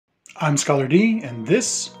I'm Scholar D, and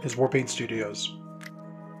this is Warpaint Studios.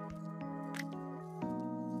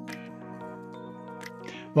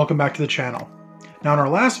 Welcome back to the channel. Now in our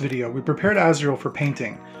last video, we prepared Azrael for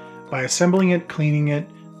painting by assembling it, cleaning it,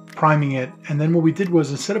 priming it, and then what we did was,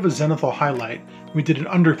 instead of a zenithal highlight, we did an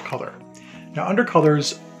undercolor. Now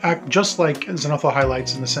undercolors act just like zenithal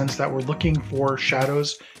highlights in the sense that we're looking for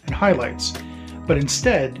shadows and highlights, but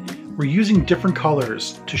instead we're using different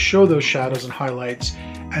colors to show those shadows and highlights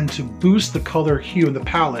and to boost the color hue in the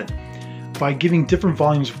palette by giving different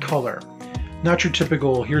volumes of color. Not your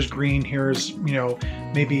typical, here's green, here's,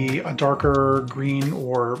 maybe a darker green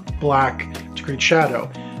or black to create shadow,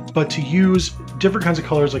 but to use different kinds of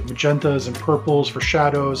colors like magentas and purples for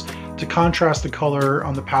shadows to contrast the color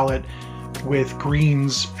on the palette with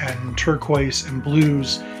greens and turquoise and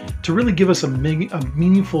blues to really give us a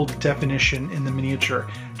meaningful definition in the miniature,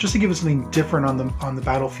 just to give us something different on the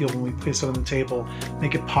battlefield when we place it on the table,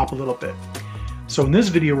 make it pop a little bit. So in this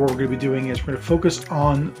video, what we're going to be doing is we're going to focus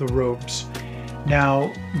on the robes.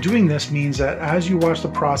 Now, doing this means that as you watch the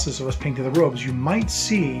process of us painting the robes, you might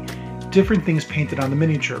see different things painted on the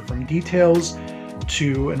miniature, from details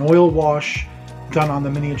to an oil wash done on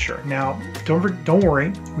the miniature. Now, don't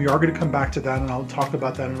worry, we are going to come back to that, and I'll talk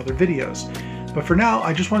about that in other videos. But for now,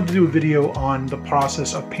 I just wanted to do a video on the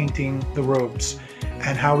process of painting the robes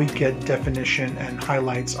and how we get definition and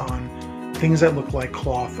highlights on things that look like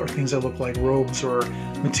cloth or things that look like robes or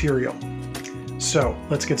material. So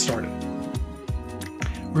let's get started.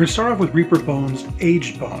 We're going to start off with Reaper Bone's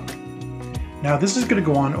Aged Bone. Now this is going to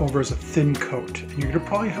go on over as a thin coat, and you're going to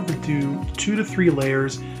probably have to do 2 to 3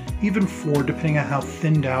 layers, even 4, depending on how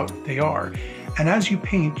thinned out they are. And as you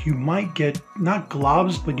paint, you might get, not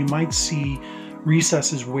globs, but you might see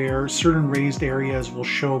recesses where certain raised areas will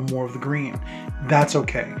show more of the green. That's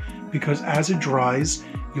okay, because as it dries,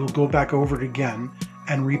 you'll go back over it again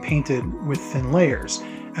and repaint it with thin layers.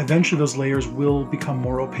 Eventually those layers will become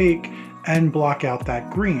more opaque and block out that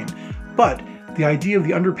green. But the idea of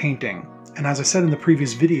the underpainting, and as I said in the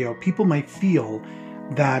previous video, people might feel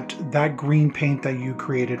that that green paint that you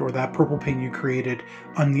created or that purple paint you created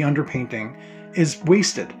on the underpainting is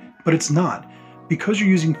wasted, but it's not. Because you're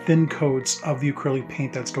using thin coats of the acrylic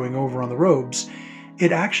paint that's going over on the robes,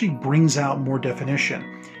 it actually brings out more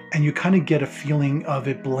definition, and you kind of get a feeling of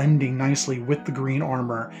it blending nicely with the green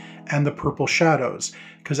armor and the purple shadows,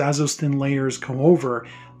 because as those thin layers come over,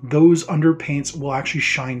 those underpaints will actually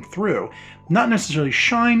shine through. Not necessarily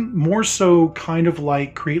shine, more so kind of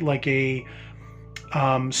like create like a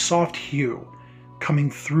soft hue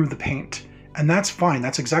coming through the paint. And that's fine,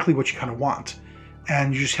 that's exactly what you kind of want.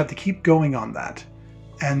 And you just have to keep going on that.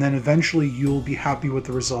 And then eventually you'll be happy with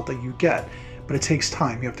the result that you get. But it takes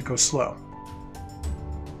time, you have to go slow.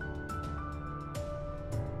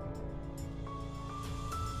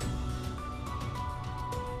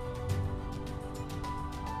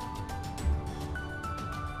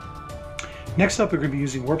 Next up, we're going to be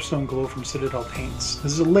using Warpstone Glow from Citadel Paints.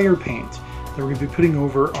 This is a layer paint that we're going to be putting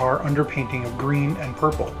over our underpainting of green and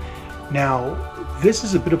purple. Now, this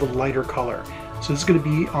is a bit of a lighter color, so this is going to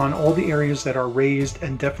be on all the areas that are raised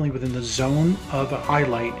and definitely within the zone of a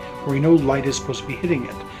highlight where you know light is supposed to be hitting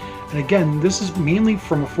it. And again, this is mainly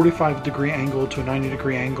from a 45-degree angle to a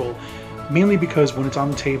 90-degree angle, mainly because when it's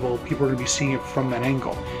on the table, people are going to be seeing it from that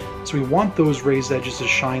angle. So we want those raised edges to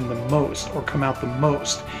shine the most or come out the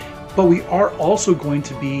most. But we are also going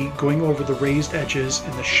to be going over the raised edges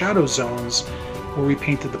in the shadow zones where we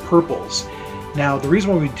painted the purples. Now, the reason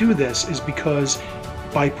why we do this is because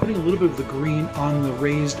by putting a little bit of the green on the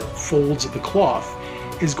raised folds of the cloth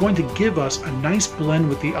is going to give us a nice blend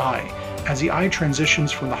with the eye. As the eye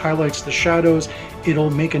transitions from the highlights to the shadows, it'll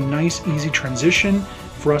make a nice, easy transition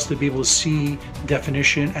for us to be able to see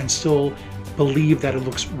definition and still believe that it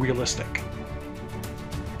looks realistic.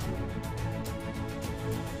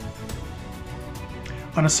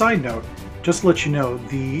 On a side note, just to let you know,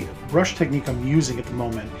 the brush technique I'm using at the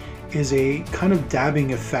moment is a kind of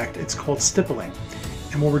dabbing effect. It's called stippling.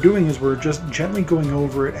 And what we're doing is we're just gently going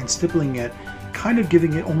over it and stippling it, kind of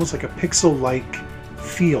giving it almost like a pixel-like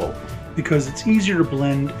feel, because it's easier to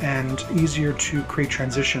blend and easier to create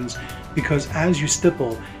transitions, because as you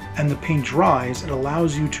stipple and the paint dries, it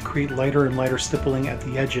allows you to create lighter and lighter stippling at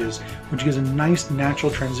the edges, which gives a nice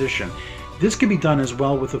natural transition. This can be done as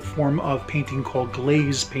well with a form of painting called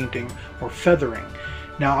glaze painting or feathering.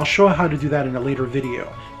 Now I'll show how to do that in a later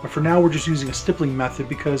video, but for now we're just using a stippling method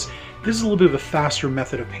because this is a little bit of a faster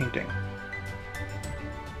method of painting.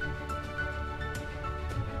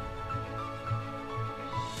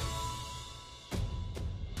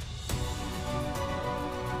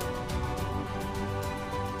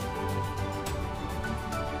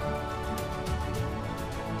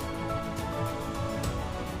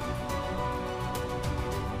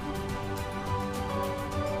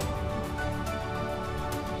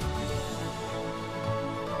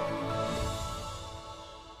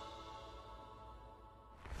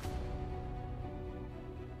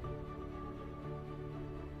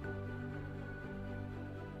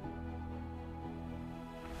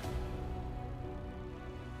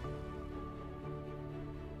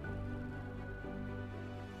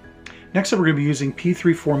 Next up, we're going to be using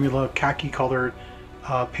P3 Formula khaki colored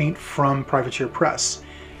paint from Privateer Press.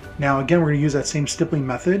 Now again, we're going to use that same stippling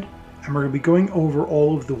method, and we're going to be going over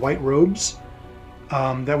all of the white robes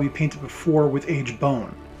that we painted before with aged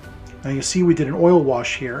bone. Now you see we did an oil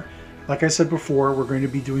wash here. Like I said before, we're going to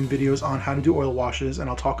be doing videos on how to do oil washes, and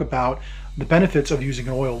I'll talk about the benefits of using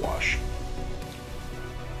an oil wash.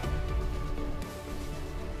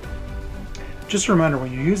 Just a reminder,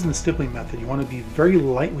 when you're using the stippling method, you want to be very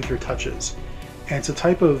light with your touches. And it's a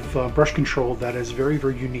type of brush control that is very,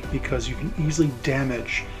 very unique because you can easily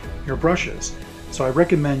damage your brushes. So I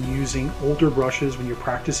recommend using older brushes when you're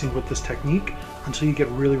practicing with this technique until you get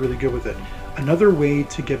really, really good with it. Another way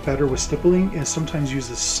to get better with stippling is sometimes use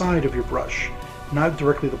the side of your brush. Not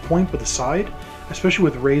directly the point, but the side, especially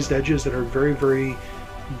with raised edges that are very, very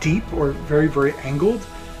deep or very, very angled.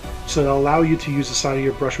 So it'll allow you to use the side of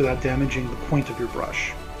your brush without damaging the point of your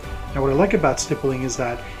brush. Now what I like about stippling is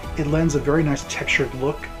that it lends a very nice textured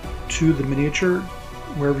look to the miniature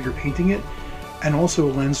wherever you're painting it, and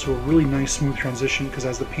also lends to a really nice smooth transition because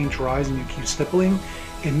as the paint dries and you keep stippling,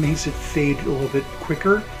 it makes it fade a little bit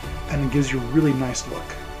quicker and it gives you a really nice look.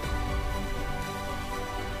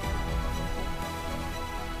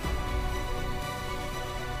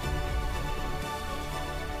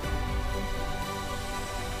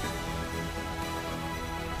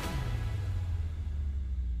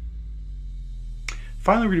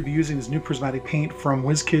 Finally, we're going to be using this new prismatic paint from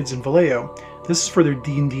WizKids and Vallejo. This is for their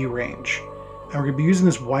D&D range. And we're going to be using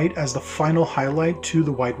this white as the final highlight to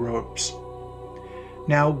the white robes.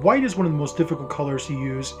 Now, white is one of the most difficult colors to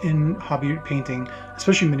use in hobby painting,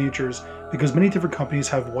 especially miniatures, because many different companies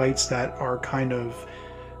have whites that are kind of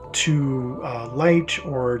too light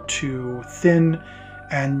or too thin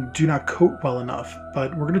and do not coat well enough.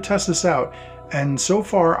 But we're going to test this out. And so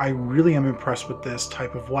far, I really am impressed with this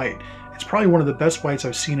type of white. It's probably one of the best whites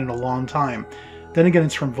I've seen in a long time. Then again,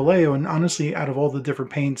 it's from Vallejo, and honestly, out of all the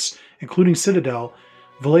different paints, including Citadel,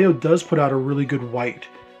 Vallejo does put out a really good white.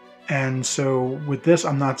 And so with this,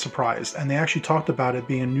 I'm not surprised. And they actually talked about it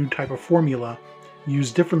being a new type of formula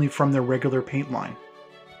used differently from their regular paint line.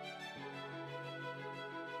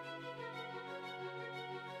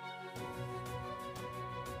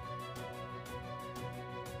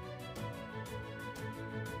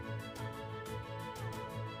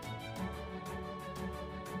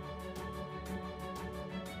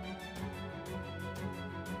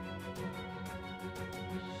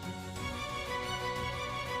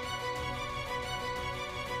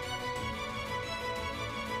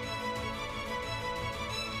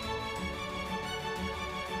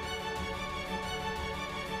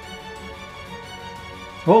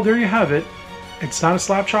 Well, there you have it. It's not a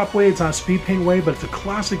slap chop way, it's not a speed paint way, but it's a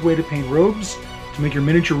classic way to paint robes to make your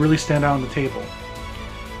miniature really stand out on the table.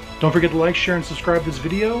 Don't forget to like, share, and subscribe to this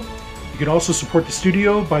video. You can also support the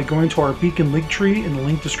studio by going to our Beacon link tree in the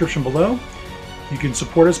link description below. You can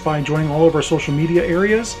support us by joining all of our social media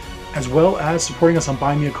areas, as well as supporting us on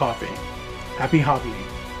Buy Me a Coffee. Happy hobbying!